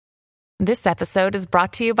This episode is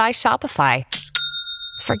brought to you by Shopify.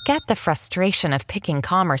 Forget the frustration of picking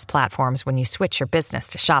commerce platforms when you switch your business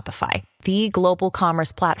to Shopify, the global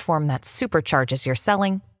commerce platform that supercharges your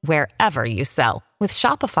selling wherever you sell. With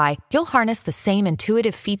Shopify, you'll harness the same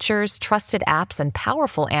intuitive features, trusted apps, and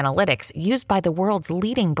powerful analytics used by the world's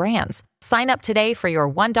leading brands. Sign up today for your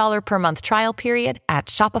 $1 per month trial period at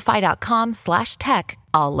shopify.com/tech,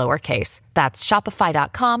 all lowercase. That's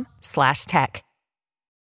shopify.com/tech.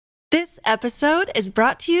 This episode is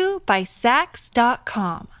brought to you by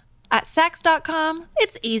Sax.com. At Sax.com,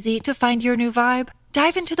 it's easy to find your new vibe.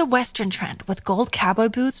 Dive into the Western trend with gold cowboy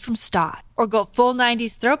boots from Stott, or go full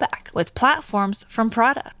 90s throwback with platforms from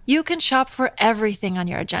Prada. You can shop for everything on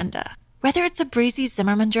your agenda, whether it's a breezy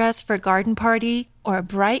Zimmermann dress for a garden party or a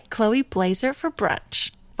bright Chloe blazer for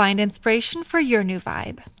brunch. Find inspiration for your new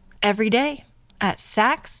vibe every day at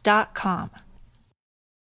Sax.com.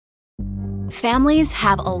 Families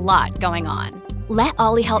have a lot going on. Let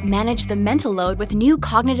Ollie help manage the mental load with new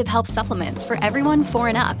cognitive help supplements for everyone 4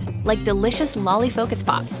 and up, like delicious Lolly Focus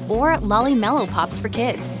Pops or Lolly Mellow Pops for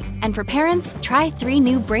kids. And for parents, try 3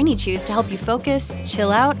 new Brainy Chews to help you focus,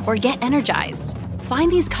 chill out, or get energized.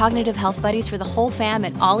 Find these cognitive health buddies for the whole fam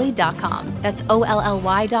at ollie.com. That's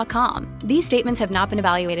OLLY.com. These statements have not been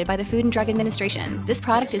evaluated by the Food and Drug Administration. This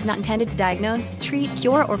product is not intended to diagnose, treat,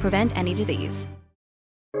 cure, or prevent any disease.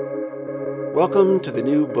 Welcome to the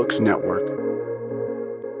New Books Network.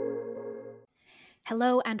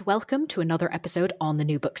 Hello and welcome to another episode on the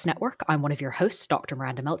New Books Network. I'm one of your hosts, Dr.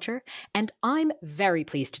 Miranda Melcher, and I'm very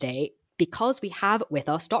pleased today because we have with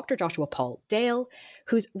us Dr. Joshua Paul Dale,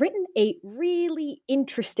 who's written a really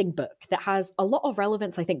interesting book that has a lot of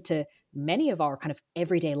relevance, I think, to many of our kind of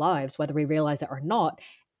everyday lives, whether we realize it or not,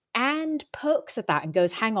 and pokes at that and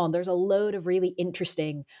goes, hang on, there's a load of really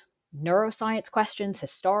interesting neuroscience questions,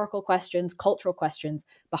 historical questions, cultural questions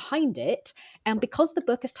behind it. And because the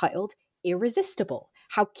book is titled Irresistible,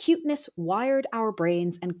 How Cuteness Wired Our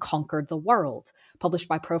Brains and Conquered the World, published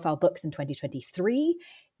by Profile Books in 2023.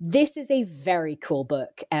 This is a very cool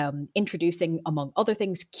book, introducing, among other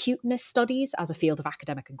things, cuteness studies as a field of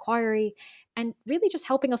academic inquiry, and really just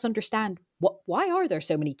helping us understand why are there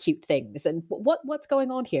so many cute things and what's going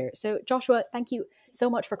on here. So Joshua, thank you so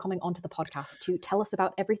much for coming onto the podcast to tell us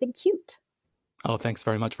about everything cute. Oh, thanks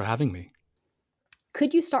very much for having me.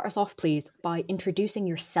 Could you start us off, please, by introducing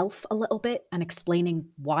yourself a little bit and explaining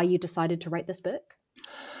why you decided to write this book?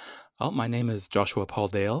 Well, my name is Joshua Paul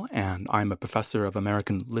Dale, and I'm a professor of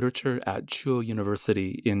American literature at Chuo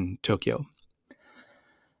University in Tokyo.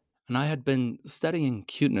 And I had been studying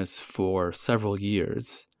cuteness for several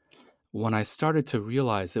years when I started to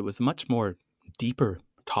realize it was a much more deeper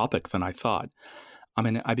topic than I thought. I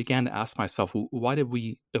mean, I began to ask myself, why did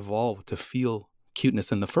we evolve to feel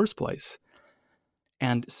cuteness in the first place?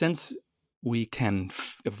 And since we can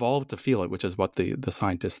evolve to feel it, which is what the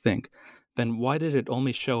scientists think, then why did it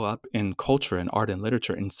only show up in culture and art and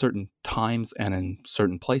literature in certain times and in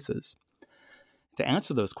certain places? To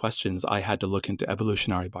answer those questions, I had to look into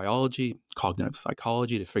evolutionary biology, cognitive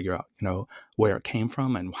psychology to figure out, where it came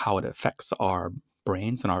from and how it affects our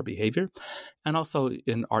brains and our behavior, and also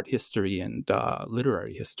in art history and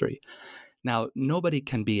literary history. Now, nobody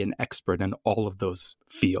can be an expert in all of those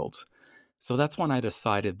fields. So that's when I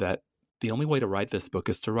decided that the only way to write this book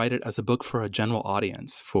is to write it as a book for a general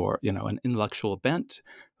audience, for, an intellectual bent,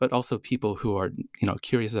 but also people who are,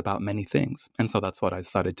 curious about many things. And so that's what I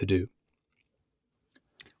decided to do.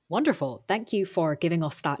 Wonderful. Thank you for giving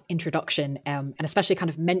us that introduction, and especially kind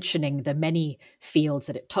of mentioning the many fields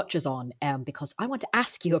that it touches on, because I want to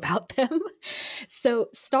ask you about them. So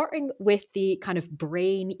starting with the kind of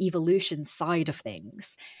brain evolution side of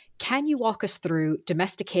things, can you walk us through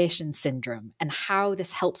domestication syndrome and how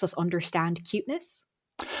this helps us understand cuteness?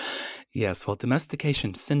 Yes, well,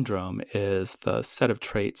 domestication syndrome is the set of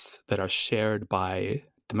traits that are shared by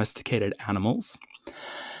domesticated animals.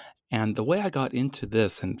 And the way I got into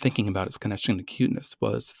this and thinking about its connection to cuteness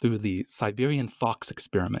was through the Siberian fox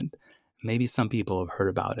experiment. Maybe some people have heard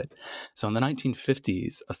about it. So in the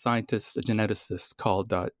 1950s, a geneticist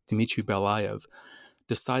called Dmitry Belayev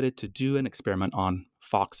decided to do an experiment on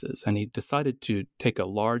foxes. And he decided to take a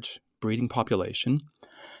large breeding population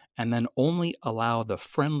and then only allow the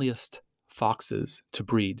friendliest foxes to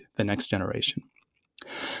breed the next generation.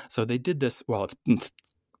 So they did this while its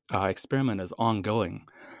experiment is ongoing,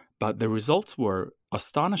 but the results were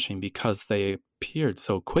astonishing because they appeared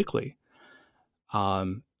so quickly.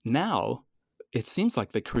 Now, it seems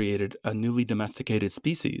like they created a newly domesticated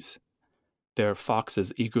species. Their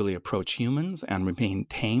foxes eagerly approach humans and remain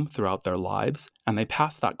tame throughout their lives, and they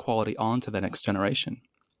pass that quality on to the next generation.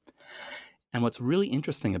 And what's really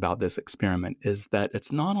interesting about this experiment is that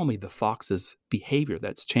it's not only the fox's behavior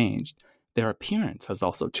that's changed, their appearance has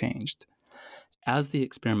also changed. As the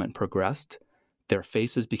experiment progressed, their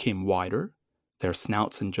faces became wider, their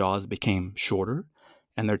snouts and jaws became shorter,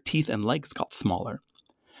 and their teeth and legs got smaller.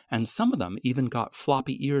 And some of them even got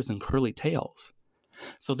floppy ears and curly tails.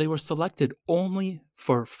 So they were selected only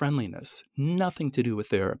for friendliness, nothing to do with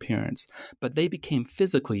their appearance, but they became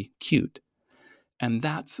physically cute. And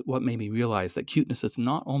that's what made me realize that cuteness is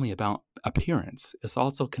not only about appearance, it's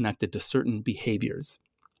also connected to certain behaviors.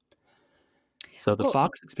 So the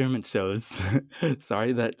fox experiment shows,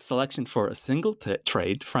 that selection for a single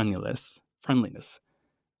trait, friendliness,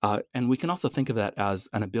 and we can also think of that as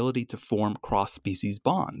an ability to form cross-species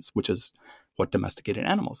bonds, which is what domesticated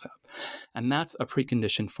animals have. And that's a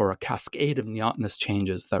precondition for a cascade of neotenous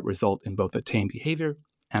changes that result in both a tame behavior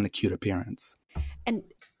and a cute appearance. And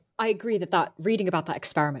I agree that reading about that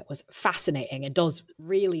experiment was fascinating. It does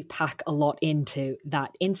really pack a lot into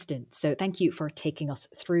that instance. So thank you for taking us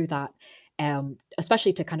through that,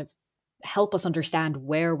 especially to kind of help us understand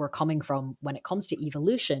where we're coming from when it comes to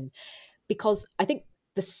evolution, because I think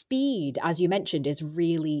the speed, as you mentioned, is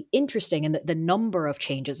really interesting, and the number of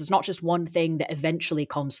changes is not just one thing that eventually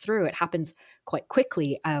comes through. It happens quite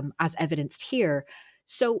quickly, as evidenced here.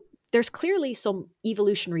 So there's clearly some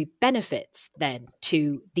evolutionary benefits then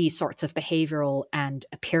to these sorts of behavioral and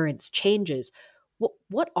appearance changes.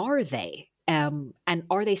 What are they? And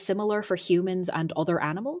are they similar for humans and other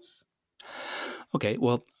animals? Okay,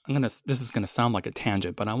 well, this is going to sound like a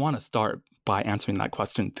tangent, but I want to start by answering that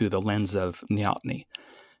question through the lens of neoteny.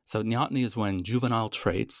 So neoteny is when juvenile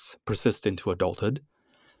traits persist into adulthood.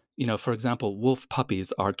 For example, wolf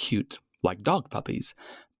puppies are cute like dog puppies,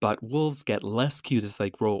 but wolves get less cute as they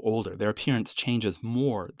grow older. Their appearance changes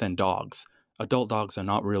more than dogs. Adult dogs are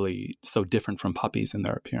not really so different from puppies in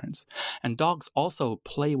their appearance. And dogs also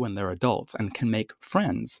play when they're adults and can make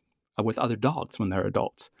friends with other dogs when they're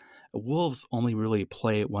adults. Wolves only really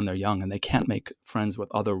play when they're young, and they can't make friends with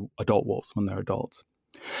other adult wolves when they're adults.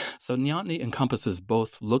 So neoteny encompasses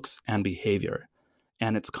both looks and behavior,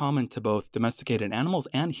 and it's common to both domesticated animals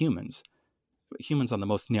and humans. Humans are the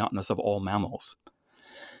most neotenous of all mammals.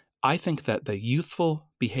 I think that the youthful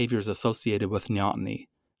behaviors associated with neoteny,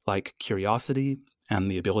 like curiosity and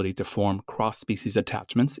the ability to form cross-species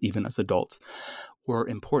attachments, even as adults, were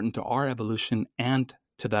important to our evolution and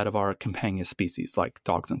to that of our companion species, like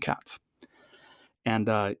dogs and cats. And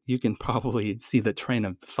you can probably see the train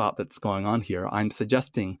of thought that's going on here. I'm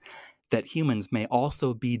suggesting that humans may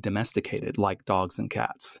also be domesticated like dogs and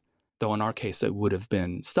cats, though in our case it would have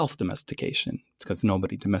been self-domestication because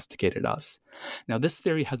nobody domesticated us. Now, this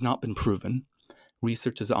theory has not been proven.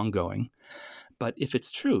 Research is ongoing. But if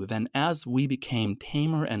it's true, then as we became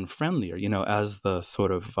tamer and friendlier, as the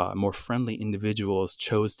sort of more friendly individuals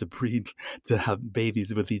chose to breed, to have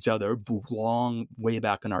babies with each other long way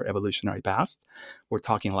back in our evolutionary past, we're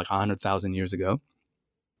talking like 100,000 years ago,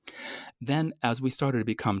 then as we started to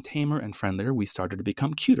become tamer and friendlier, we started to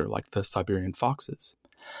become cuter, like the Siberian foxes.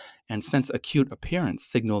 And since a cute appearance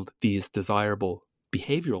signaled these desirable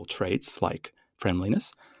behavioral traits like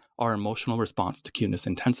friendliness, our emotional response to cuteness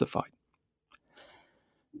intensified.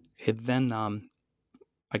 Then,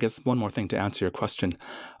 I guess one more thing to answer your question.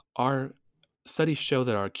 Our studies show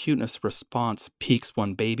that our cuteness response peaks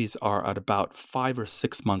when babies are at about 5 or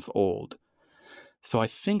 6 months old. So I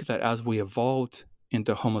think that as we evolved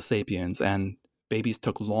into Homo sapiens and babies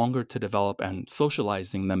took longer to develop and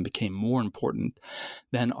socializing them became more important,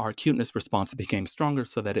 then our cuteness response became stronger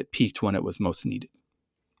so that it peaked when it was most needed.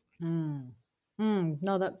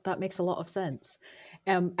 No, that makes a lot of sense.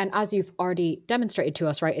 And as you've already demonstrated to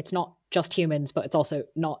us, right, it's not just humans, but it's also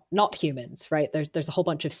not humans, right? There's a whole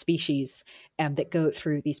bunch of species that go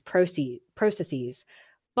through these processes,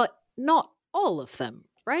 but not all of them,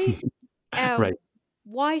 right? Right.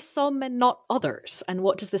 Why some and not others? And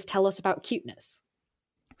what does this tell us about cuteness?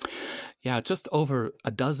 Yeah, just over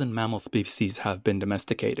a dozen mammal species have been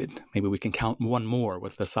domesticated. Maybe we can count one more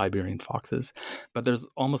with the Siberian foxes. But there's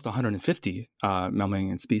almost 150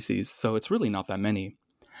 mammalian species, so it's really not that many.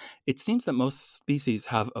 It seems that most species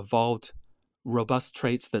have evolved robust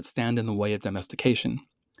traits that stand in the way of domestication.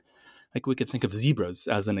 Like we could think of zebras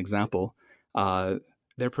as an example.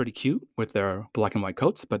 They're pretty cute with their black and white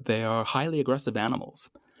coats, but they are highly aggressive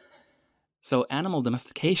animals. So animal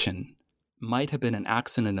domestication might have been an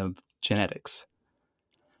accident of genetics.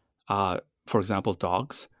 For example,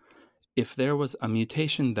 dogs. If there was a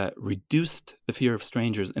mutation that reduced the fear of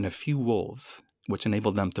strangers in a few wolves, which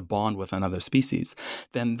enabled them to bond with another species,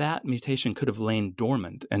 then that mutation could have lain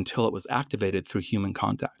dormant until it was activated through human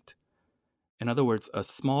contact. In other words, a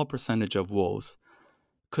small percentage of wolves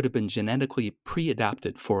could have been genetically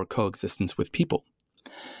pre-adapted for coexistence with people.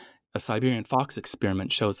 A Siberian fox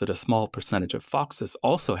experiment shows that a small percentage of foxes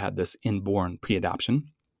also had this inborn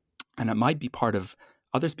pre-adaptation, and it might be part of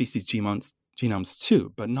other species' genomes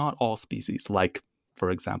too, but not all species, like, for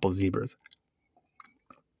example, zebras.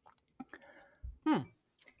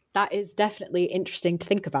 That is definitely interesting to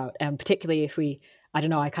think about, particularly if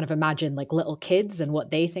I kind of imagine like little kids and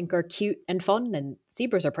what they think are cute and fun, and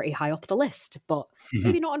zebras are pretty high up the list, but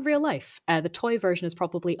maybe not in real life. The toy version is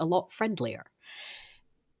probably a lot friendlier.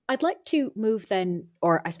 I'd like to move then,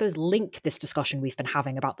 or I suppose link this discussion we've been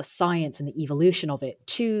having about the science and the evolution of it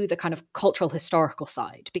to the kind of cultural historical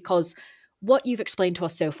side, because what you've explained to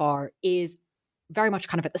us so far is very much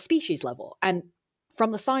kind of at the species level. And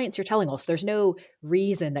from the science you're telling us, there's no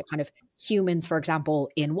reason that kind of humans, for example,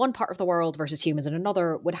 in one part of the world versus humans in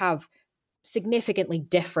another would have significantly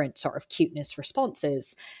different sort of cuteness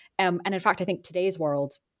responses. And in fact, I think today's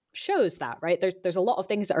world shows that, right? There's a lot of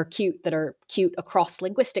things that are cute across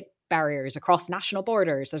linguistic barriers, across national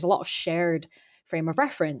borders. There's a lot of shared frame of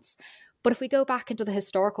reference. But if we go back into the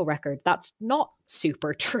historical record, that's not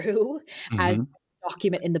super true, as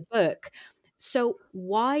document in the book. So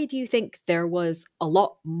why do you think there was a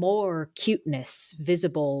lot more cuteness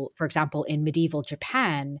visible, for example, in medieval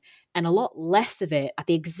Japan, and a lot less of it at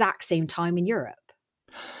the exact same time in Europe?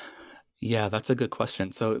 Yeah, that's a good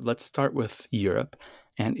question. So let's start with Europe.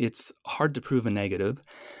 And it's hard to prove a negative,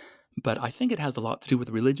 but I think it has a lot to do with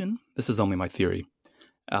religion. This is only my theory.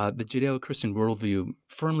 The Judeo-Christian worldview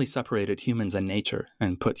firmly separated humans and nature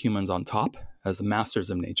and put humans on top as the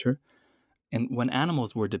masters of nature. And when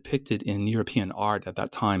animals were depicted in European art at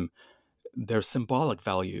that time, their symbolic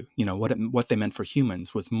value, what they meant for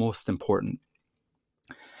humans, was most important.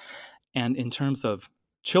 And in terms of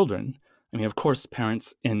children, I mean, of course,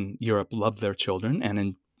 parents in Europe loved their children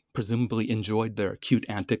and presumably enjoyed their cute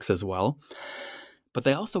antics as well. But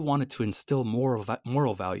they also wanted to instill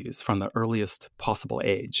moral values from the earliest possible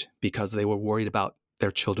age because they were worried about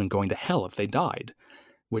their children going to hell if they died,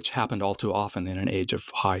 which happened all too often in an age of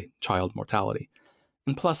high child mortality.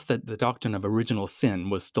 And plus, the doctrine of original sin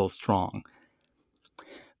was still strong.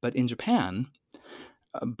 But in Japan,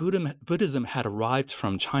 Buddhism had arrived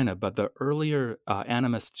from China, but the earlier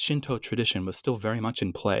animist Shinto tradition was still very much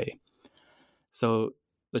in play. So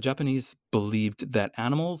the Japanese believed that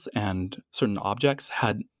animals and certain objects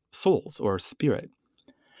had souls or spirit.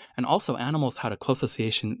 And also animals had a close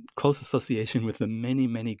association with the many,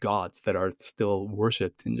 many gods that are still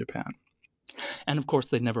worshipped in Japan. And of course,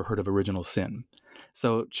 they'd never heard of original sin.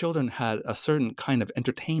 So children had a certain kind of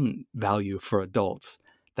entertainment value for adults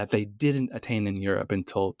that they didn't attain in Europe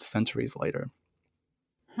until centuries later.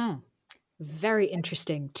 Very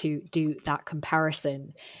interesting to do that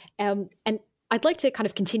comparison. And I'd like to kind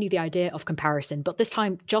of continue the idea of comparison, but this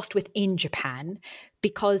time just within Japan,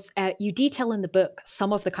 because you detail in the book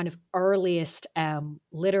some of the kind of earliest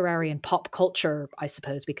literary and pop culture, I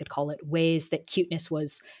suppose we could call it, ways that cuteness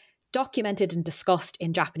was documented and discussed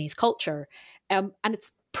in Japanese culture. And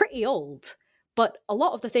it's pretty old, but a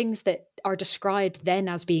lot of the things that are described then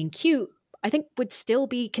as being cute, I think would still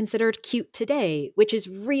be considered cute today, which is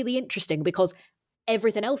really interesting because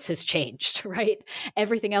everything else has changed, right?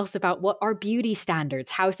 Everything else about what our beauty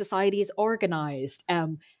standards, how society is organized,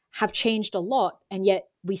 have changed a lot. And yet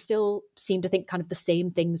we still seem to think kind of the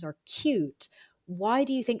same things are cute. Why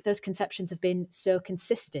do you think those conceptions have been so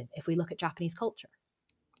consistent if we look at Japanese culture?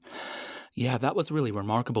 Yeah, that was really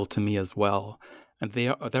remarkable to me as well. And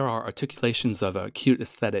there are articulations of a cute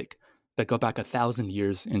aesthetic that go back 1,000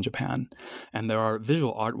 years in Japan. And there are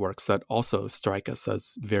visual artworks that also strike us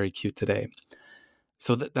as very cute today.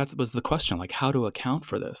 So that was the question, like how to account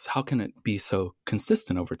for this? How can it be so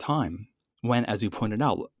consistent over time when, as you pointed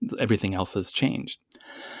out, everything else has changed?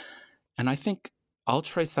 And I think I'll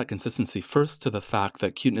trace that consistency first to the fact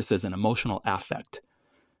that cuteness is an emotional affect.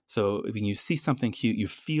 So when you see something cute, you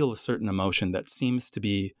feel a certain emotion that seems to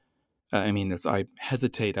be, I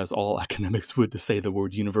hesitate, as all academics would, to say the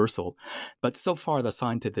word universal. But so far, the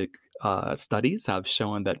scientific studies have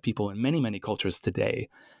shown that people in many, many cultures today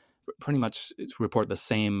pretty much report the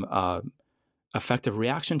same affective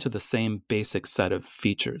reaction to the same basic set of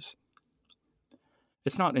features.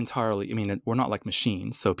 It's not entirely, we're not like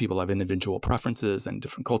machines, so people have individual preferences and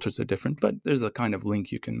different cultures are different, but there's a kind of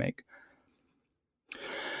link you can make.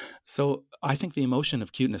 So I think the emotion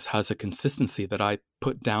of cuteness has a consistency that I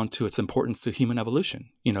put down to its importance to human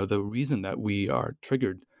evolution. The reason that we are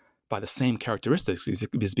triggered by the same characteristics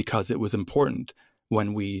is because it was important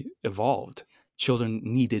when we evolved. Children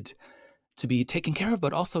needed to be taken care of,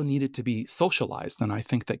 but also needed to be socialized. And I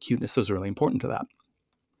think that cuteness was really important to that.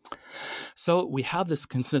 So we have this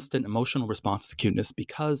consistent emotional response to cuteness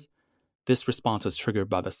because this response is triggered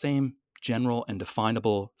by the same general and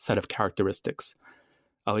definable set of characteristics.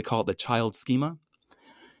 We call it the child schema,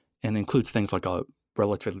 and includes things like a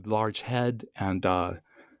relatively large head and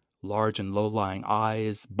large and low-lying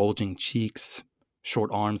eyes, bulging cheeks,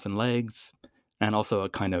 short arms and legs, and also a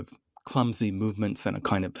kind of clumsy movements and a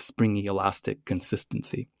kind of springy, elastic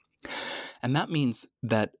consistency. And that means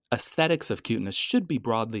that aesthetics of cuteness should be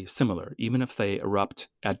broadly similar, even if they erupt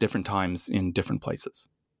at different times in different places.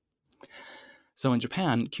 So in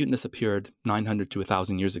Japan, cuteness appeared 900 to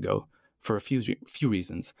 1,000 years ago for a few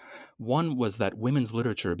reasons. One was that women's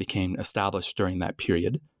literature became established during that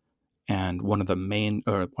period, and one of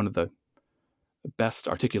the best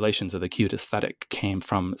articulations of the cute aesthetic came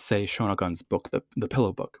from Sei Shonagon's book, The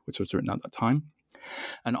Pillow Book, which was written at that time.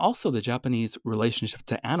 And also the Japanese relationship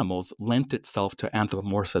to animals lent itself to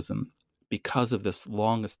anthropomorphism because of this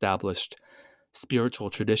long-established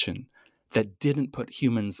spiritual tradition that didn't put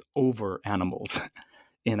humans over animals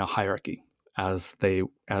in a hierarchy as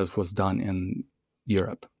was done in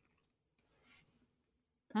Europe.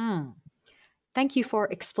 Thank you for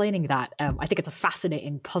explaining that. I think it's a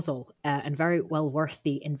fascinating puzzle and very well worth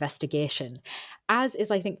the investigation, as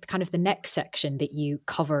is, I think, kind of the next section that you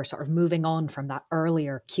cover, sort of moving on from that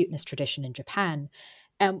earlier cuteness tradition in Japan.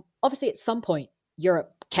 Obviously, at some point,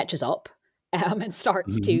 Europe catches up and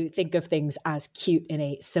starts to think of things as cute in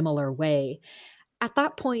a similar way. At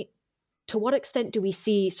that point, to what extent do we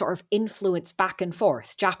see sort of influence back and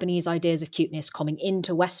forth? Japanese ideas of cuteness coming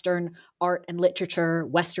into Western art and literature,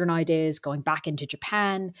 Western ideas going back into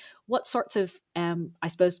Japan. What sorts of, I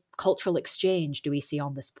suppose, cultural exchange do we see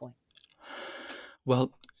on this point?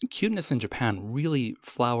 Well, cuteness in Japan really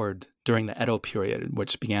flowered during the Edo period,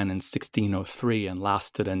 which began in 1603 and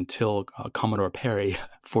lasted until Commodore Perry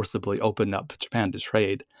forcibly opened up Japan to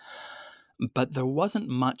trade. But there wasn't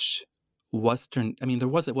much there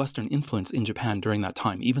was a Western influence in Japan during that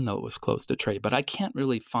time, even though it was closed to trade. But I can't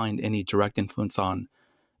really find any direct influence on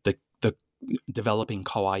the developing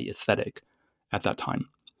kawaii aesthetic at that time.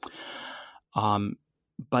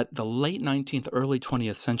 But the late 19th, early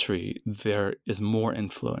 20th century, there is more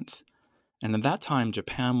influence. And at that time,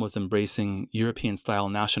 Japan was embracing European-style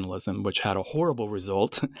nationalism, which had a horrible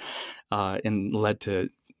result and led to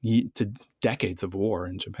decades of war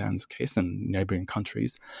in Japan's case and neighboring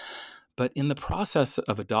countries. But in the process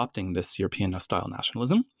of adopting this European-style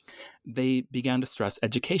nationalism, they began to stress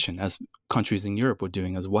education, as countries in Europe were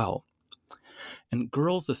doing as well. And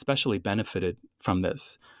girls especially benefited from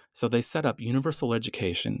this. So they set up universal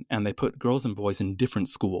education, and they put girls and boys in different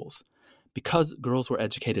schools. Because girls were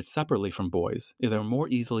educated separately from boys, they were more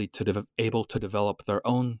easily able to develop their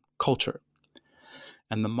own culture.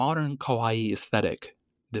 And the modern kawaii aesthetic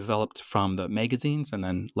developed from the magazines and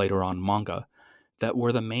then later on manga that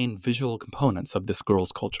were the main visual components of this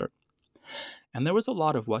girls' culture. And there was a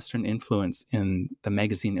lot of Western influence in the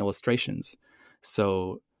magazine illustrations.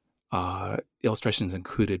 So illustrations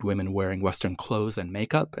included women wearing Western clothes and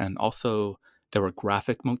makeup, and also there were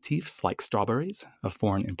graphic motifs like strawberries, a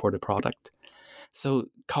foreign imported product. So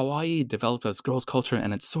kawaii developed as girls' culture,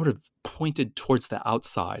 and it sort of pointed towards the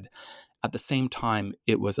outside. At the same time,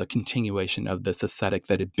 it was a continuation of this aesthetic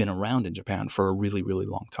that had been around in Japan for a really, really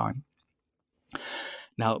long time.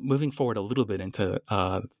 Now, moving forward a little bit into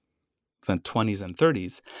the 20s and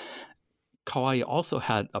 30s, kawaii also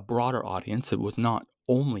had a broader audience. It was not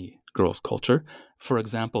only girls' culture. For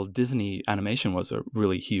example, Disney animation was a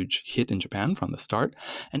really huge hit in Japan from the start.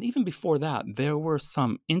 And even before that, there were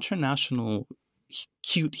some international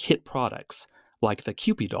cute hit products like the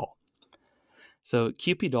Kewpie doll. So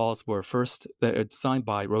Kewpie dolls were first designed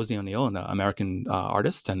by Rosie O'Neill, an American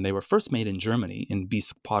artist, and they were first made in Germany in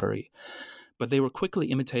bisque pottery. But they were quickly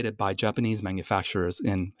imitated by Japanese manufacturers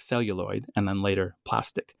in celluloid and then later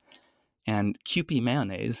plastic. And Kewpie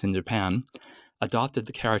mayonnaise in Japan adopted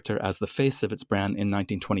the character as the face of its brand in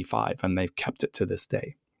 1925, and they've kept it to this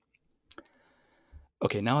day.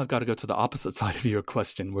 Okay, now I've got to go to the opposite side of your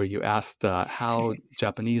question, where you asked how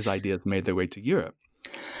Japanese ideas made their way to Europe.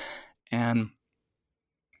 And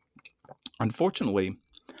unfortunately,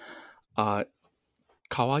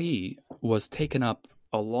 kawaii was taken up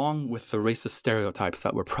along with the racist stereotypes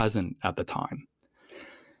that were present at the time.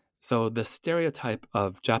 So the stereotype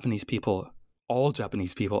of Japanese people, all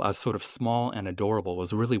Japanese people, as sort of small and adorable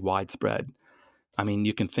was really widespread. I mean,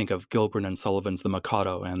 you can think of Gilbert and Sullivan's The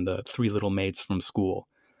Mikado and the Three Little Maids from School.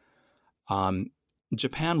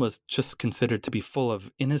 Japan was just considered to be full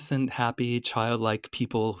of innocent, happy, childlike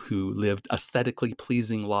people who lived aesthetically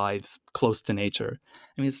pleasing lives close to nature.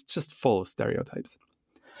 I mean, it's just full of stereotypes.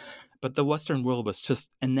 But the Western world was just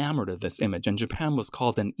enamored of this image, and Japan was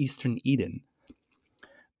called an Eastern Eden.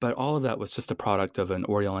 But all of that was just a product of an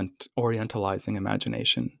orientalizing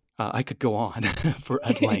imagination. I could go on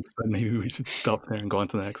at length, but maybe we should stop there and go on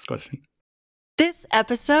to the next question. This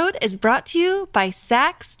episode is brought to you by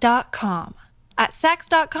Sax.com. At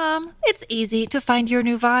Sax.com, it's easy to find your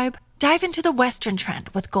new vibe. Dive into the Western trend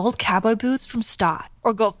with gold cowboy boots from Stott,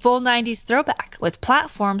 or go full 90s throwback with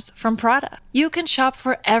platforms from Prada. You can shop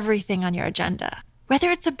for everything on your agenda, whether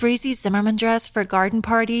it's a breezy Zimmermann dress for a garden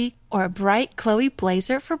party or a bright Chloe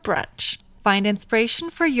blazer for brunch. Find inspiration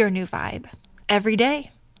for your new vibe every day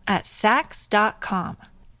at Sax.com.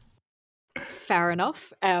 Fair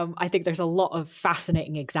enough. I think there's a lot of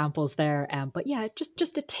fascinating examples there. But yeah,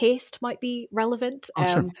 just a taste might be relevant.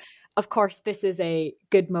 Sure. Of course, this is a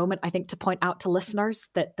good moment, I think, to point out to listeners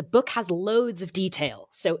that the book has loads of detail.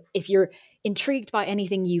 So if you're intrigued by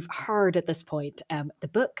anything you've heard at this point, the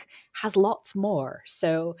book has lots more.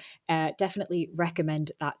 So definitely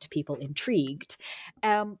recommend that to people intrigued.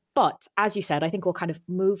 But as you said, I think we'll kind of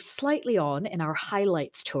move slightly on in our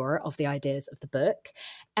highlights tour of the ideas of the book.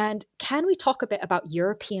 And can we talk a bit about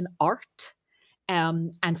European art?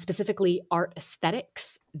 And specifically art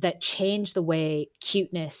aesthetics that change the way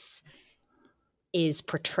cuteness is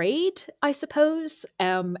portrayed, I suppose.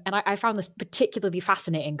 And I found this particularly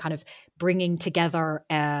fascinating, kind of bringing together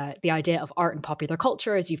the idea of art and popular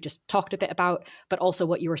culture, as you've just talked a bit about, but also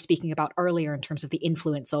what you were speaking about earlier in terms of the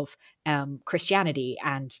influence of Christianity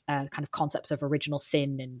and kind of concepts of original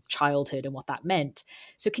sin and childhood and what that meant.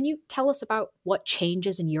 So can you tell us about what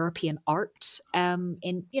changes in European art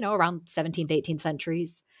in, around 17th, 18th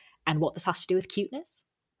centuries and what this has to do with cuteness?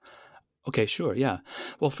 Okay, sure, yeah.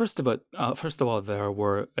 Well, first of all, there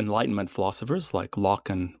were Enlightenment philosophers like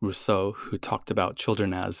Locke and Rousseau who talked about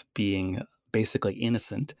children as being basically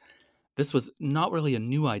innocent. This was not really a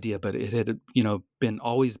new idea, but it had,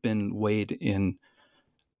 always been weighed in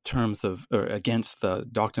terms of or against the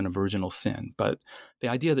doctrine of original sin. But the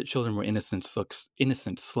idea that children were innocent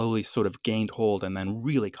slowly sort of gained hold and then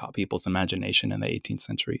really caught people's imagination in the 18th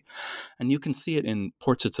century. And you can see it in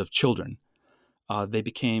portraits of children. They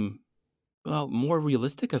became more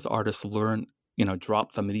realistic as artists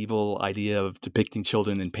dropped the medieval idea of depicting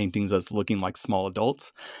children in paintings as looking like small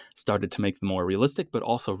adults, started to make them more realistic, but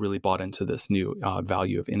also really bought into this new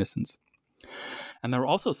value of innocence. And there were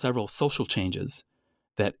also several social changes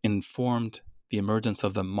that informed the emergence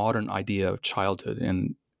of the modern idea of childhood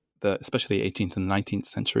in especially the 18th and 19th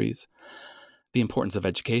centuries. The importance of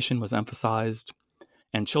education was emphasized,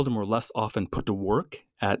 and children were less often put to work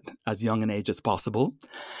at as young an age as possible.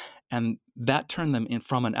 And that turned them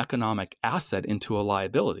from an economic asset into a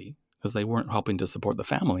liability because they weren't helping to support the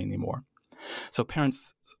family anymore. So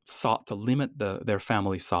parents sought to limit their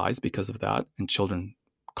family size because of that, and children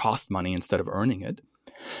cost money instead of earning it.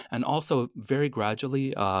 And also, very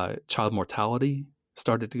gradually, child mortality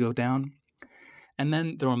started to go down. And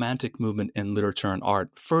then the Romantic movement in literature and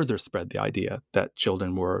art further spread the idea that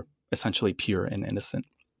children were essentially pure and innocent.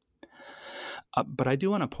 But I do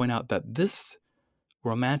want to point out that this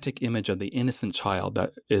Romantic image of the innocent child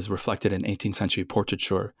that is reflected in 18th century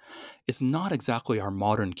portraiture is not exactly our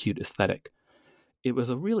modern cute aesthetic. It was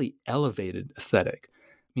a really elevated aesthetic.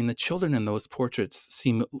 I mean, the children in those portraits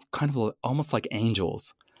seem kind of almost like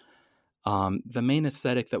angels. The main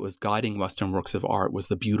aesthetic that was guiding Western works of art was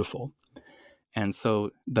the beautiful. And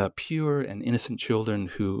so the pure and innocent children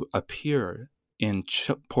who appear in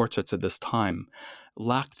portraits at this time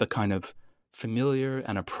lacked the kind of familiar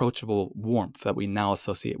and approachable warmth that we now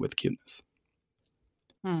associate with cuteness.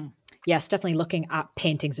 Yes, definitely looking at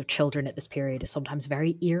paintings of children at this period is sometimes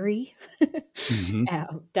very eerie.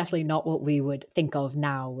 Mm-hmm. Definitely not what we would think of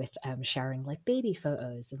now with sharing like baby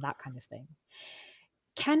photos and that kind of thing.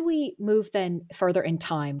 Can we move then further in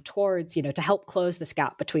time towards, to help close this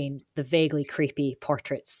gap between the vaguely creepy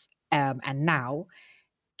portraits and now,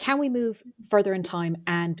 can we move further in time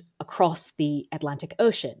and across the Atlantic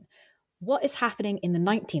Ocean? What is happening in the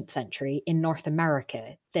 19th century in North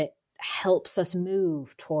America that helps us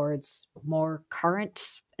move towards more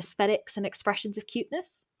current aesthetics and expressions of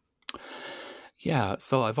cuteness? Yeah,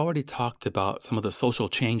 so I've already talked about some of the social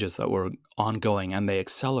changes that were ongoing, and they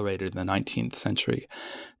accelerated in the 19th century.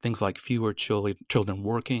 Things like fewer children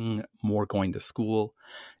working, more going to school.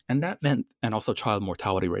 And that meant, and also child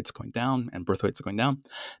mortality rates going down and birth rates going down.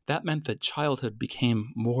 That meant that childhood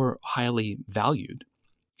became more highly valued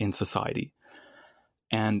in society.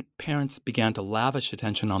 And parents began to lavish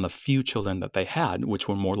attention on the few children that they had, which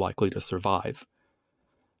were more likely to survive.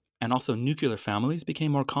 And also nuclear families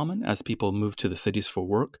became more common as people moved to the cities for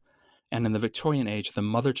work. And in the Victorian age, the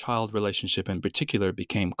mother-child relationship in particular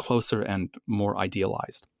became closer and more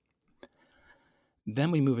idealized.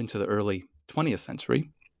 Then we move into the early 20th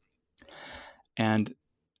century. And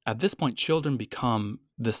at this point, children become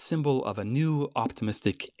the symbol of a new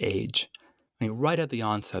optimistic age. I mean, right at the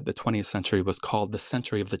onset, the 20th century was called the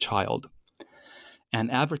century of the child.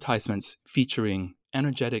 And advertisements featuring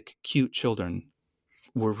energetic, cute children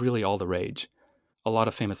were really all the rage. A lot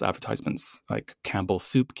of famous advertisements like Campbell's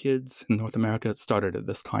Soup Kids in North America started at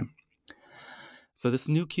this time. So this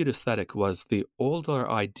new cute aesthetic was the older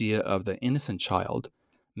idea of the innocent child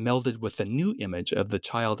melded with the new image of the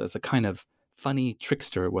child as a kind of funny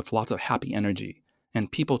trickster with lots of happy energy.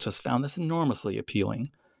 And people just found this enormously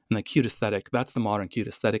appealing. And the cute aesthetic, that's the modern cute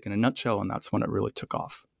aesthetic in a nutshell, and that's when it really took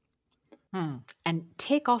off. And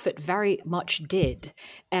take off it very much did.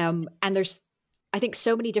 And there's, I think,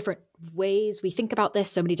 so many different ways we think about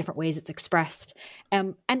this, so many different ways it's expressed,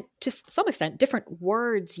 and to some extent, different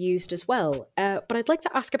words used as well. But I'd like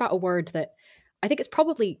to ask about a word that I think is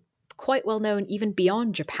probably quite well known even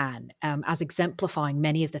beyond Japan, as exemplifying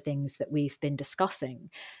many of the things that we've been discussing.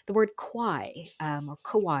 The word kawaii, or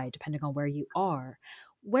kawaii, depending on where you are.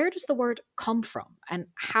 Where does the word come from, and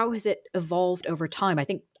how has it evolved over time? I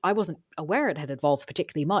think I wasn't aware it had evolved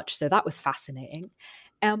particularly much, so that was fascinating.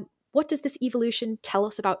 What does this evolution tell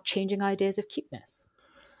us about changing ideas of cuteness?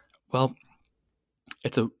 Well,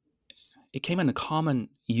 it came into common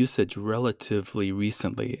usage relatively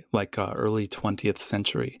recently, like early 20th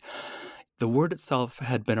century. The word itself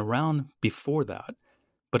had been around before that,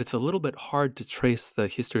 but it's a little bit hard to trace the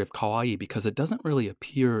history of kawaii because it doesn't really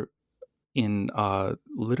appear in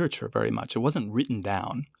literature very much. It wasn't written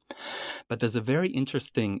down. But there's a very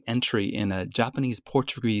interesting entry in a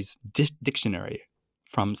Japanese-Portuguese dictionary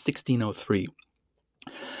from 1603.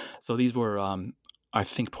 So these were, I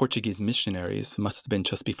think, Portuguese missionaries. It must have been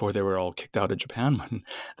just before they were all kicked out of Japan when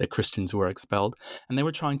the Christians were expelled. And they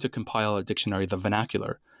were trying to compile a dictionary, the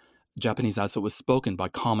vernacular, Japanese as it was spoken by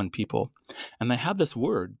common people. And they have this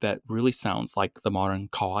word that really sounds like the modern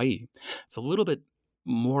kawaii. It's a little bit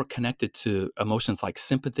more connected to emotions like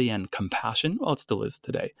sympathy and compassion. Well, it still is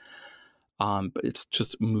today. But it's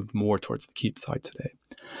just moved more towards the cute side today.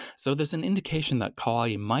 So there's an indication that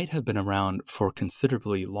kawaii might have been around for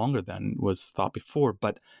considerably longer than was thought before,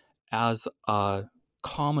 but as a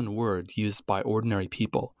common word used by ordinary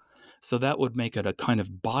people. So that would make it a kind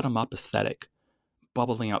of bottom-up aesthetic,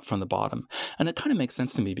 bubbling up from the bottom. And it kind of makes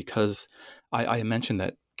sense to me because I mentioned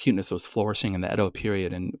that cuteness was flourishing in the Edo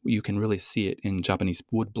period, and you can really see it in Japanese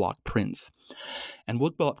woodblock prints. And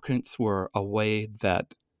woodblock prints were a way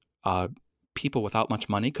that people without much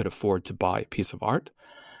money could afford to buy a piece of art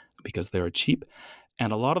because they were cheap.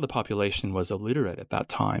 And a lot of the population was illiterate at that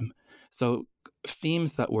time. So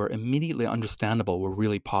themes that were immediately understandable were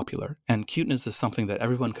really popular. And cuteness is something that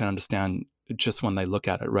everyone can understand just when they look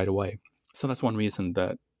at it right away. So that's one reason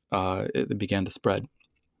that it began to spread.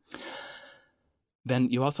 Then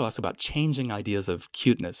you also asked about changing ideas of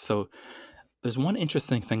cuteness. So there's one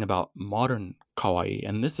interesting thing about modern kawaii,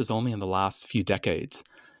 and this is only in the last few decades.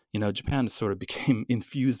 You know, Japan sort of became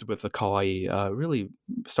infused with the kawaii, really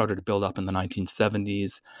started to build up in the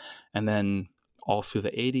 1970s. And then all through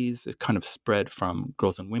the 80s, it kind of spread from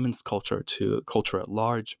girls and women's culture to culture at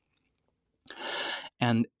large.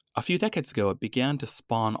 And a few decades ago, it began to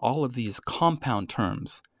spawn all of these compound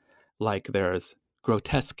terms, like there's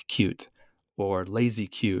grotesque cute, or lazy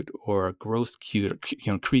cute, or gross cute,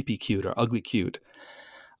 or creepy cute, or ugly cute.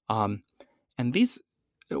 And these,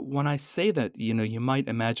 when I say that, you might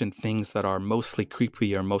imagine things that are mostly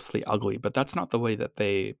creepy or mostly ugly, but that's not the way that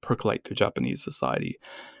they percolate through Japanese society.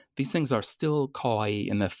 These things are still kawaii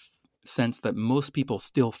in the sense that most people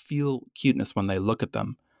still feel cuteness when they look at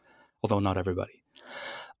them, although not everybody.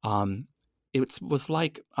 It was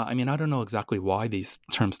like, I don't know exactly why these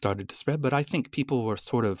terms started to spread, but I think people were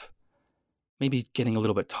sort of maybe getting a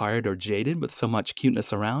little bit tired or jaded with so much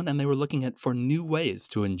cuteness around, and they were looking for new ways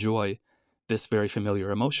to enjoy this very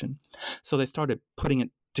familiar emotion. So they started putting it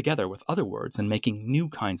together with other words and making new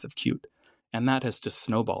kinds of cute. And that has just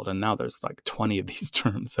snowballed, and now there's like 20 of these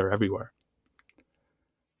terms. They're everywhere.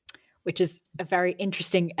 Which is a very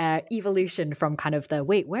interesting evolution from kind of the,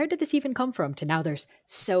 wait, where did this even come from, to now there's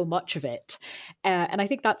so much of it. And I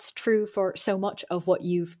think that's true for so much of what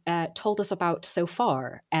you've told us about so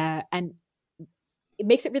far. And it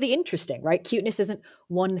makes it really interesting, right? Cuteness isn't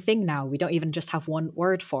one thing now. We don't even just have one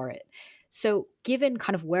word for it. So given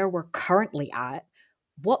kind of where we're currently at,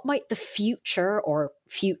 what might the future or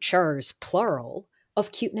futures, plural,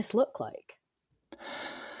 of cuteness look like?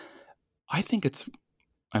 I think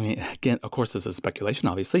again, of course, this is speculation,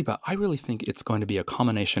 obviously, but I really think it's going to be a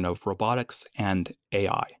combination of robotics and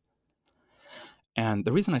AI. And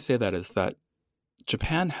the reason I say that is that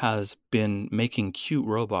Japan has been making cute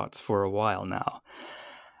robots for a while now.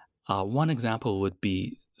 One example would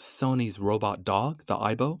be Sony's robot dog, the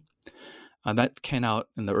Aibo. That came out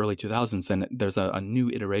in the early 2000s, and there's a new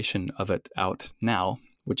iteration of it out now,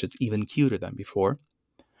 which is even cuter than before.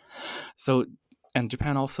 So, and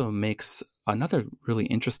Japan also makes another really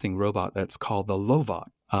interesting robot that's called the Lobot,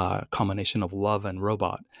 combination of love and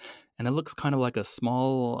robot. And it looks kind of like a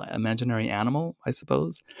small imaginary animal, I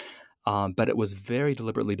suppose. But it was very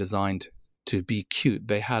deliberately designed to be cute.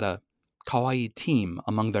 They had a kawaii team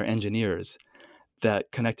among their engineers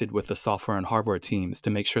that connected with the software and hardware teams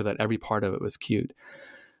to make sure that every part of it was cute.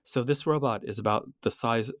 So this robot is about the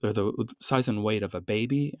size and weight of a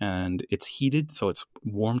baby, and it's heated, so it's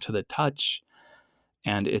warm to the touch,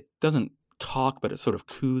 and it doesn't talk, but it sort of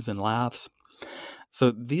coos and laughs.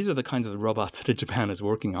 So these are the kinds of robots that Japan is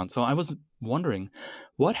working on. So I was wondering,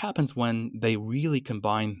 what happens when they really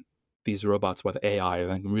combine these robots with AI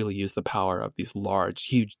and really use the power of these large,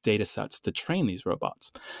 huge data sets to train these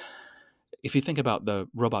robots? If you think about the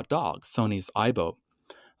robot dog, Sony's Aibo,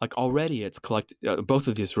 like already it's both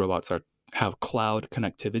of these robots have cloud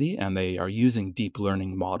connectivity and they are using deep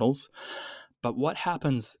learning models. But what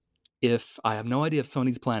happens if, I have no idea if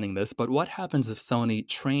Sony's planning this, but what happens if Sony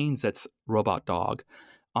trains its robot dog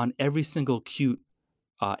on every single cute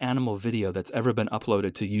animal video that's ever been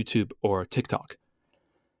uploaded to YouTube or TikTok?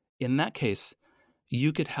 In that case,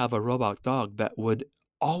 you could have a robot dog that would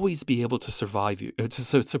always be able to surprise you.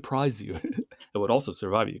 It would also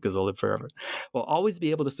survive you because it'll live forever. Will always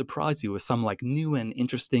be able to surprise you with some like new and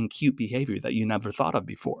interesting, cute behavior that you never thought of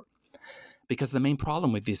before. Because the main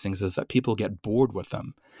problem with these things is that people get bored with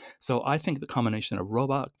them. So I think the combination of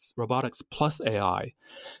robotics plus AI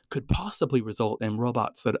could possibly result in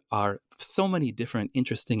robots that are so many different,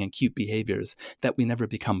 interesting, and cute behaviors that we never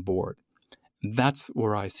become bored. That's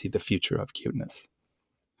where I see the future of cuteness.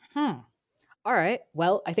 All right.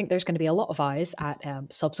 Well, I think there's going to be a lot of eyes at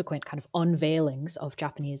subsequent kind of unveilings of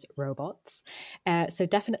Japanese robots. So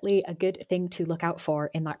definitely a good thing to look out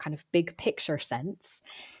for in that kind of big picture sense.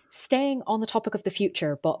 Staying on the topic of the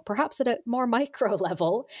future, but perhaps at a more micro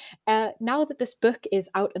level, now that this book is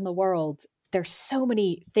out in the world, there's so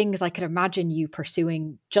many things I could imagine you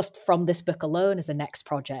pursuing just from this book alone as a next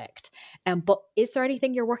project. But is there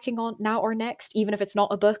anything you're working on now or next, even if it's not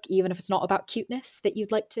a book, even if it's not about cuteness, that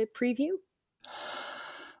you'd like to preview?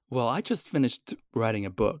 Well, I just finished writing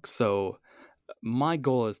a book, so my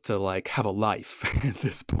goal is to like have a life at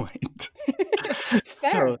this point.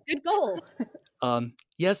 Fair, good goal.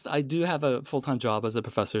 Yes, I do have a full-time job as a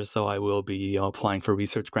professor, so I will be applying for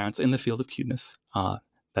research grants in the field of cuteness.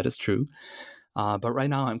 That is true. But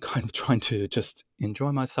right now I'm kind of trying to just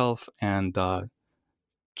enjoy myself and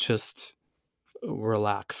just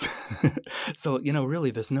relax. So,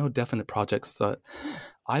 really, there's no definite projects that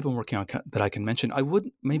I've been working on that I can mention. I would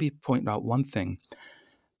maybe point out one thing.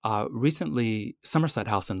 Recently, Somerset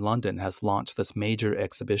House in London has launched this major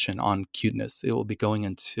exhibition on cuteness. It will be going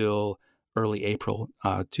until early April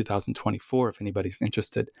 2024, if anybody's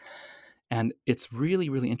interested. And it's really,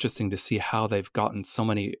 really interesting to see how they've gotten so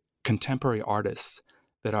many contemporary artists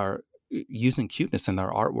that are using cuteness in their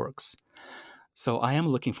artworks. So I am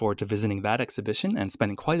looking forward to visiting that exhibition and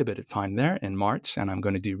spending quite a bit of time there in March, and I'm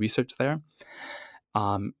going to do research there.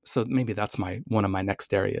 So maybe that's one of my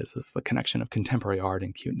next areas is the connection of contemporary art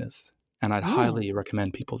and cuteness. And I'd highly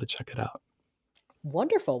recommend people to check it out.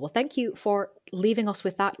 Wonderful. Well, thank you for leaving us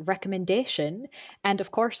with that recommendation. And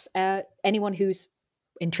of course, anyone who's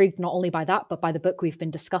intrigued not only by that, but by the book we've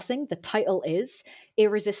been discussing, the title is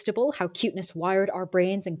Irresistible: How Cuteness Wired Our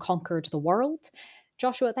Brains and Conquered the World.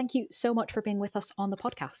 Joshua, thank you so much for being with us on the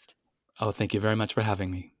podcast. Oh, thank you very much for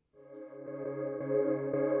having me.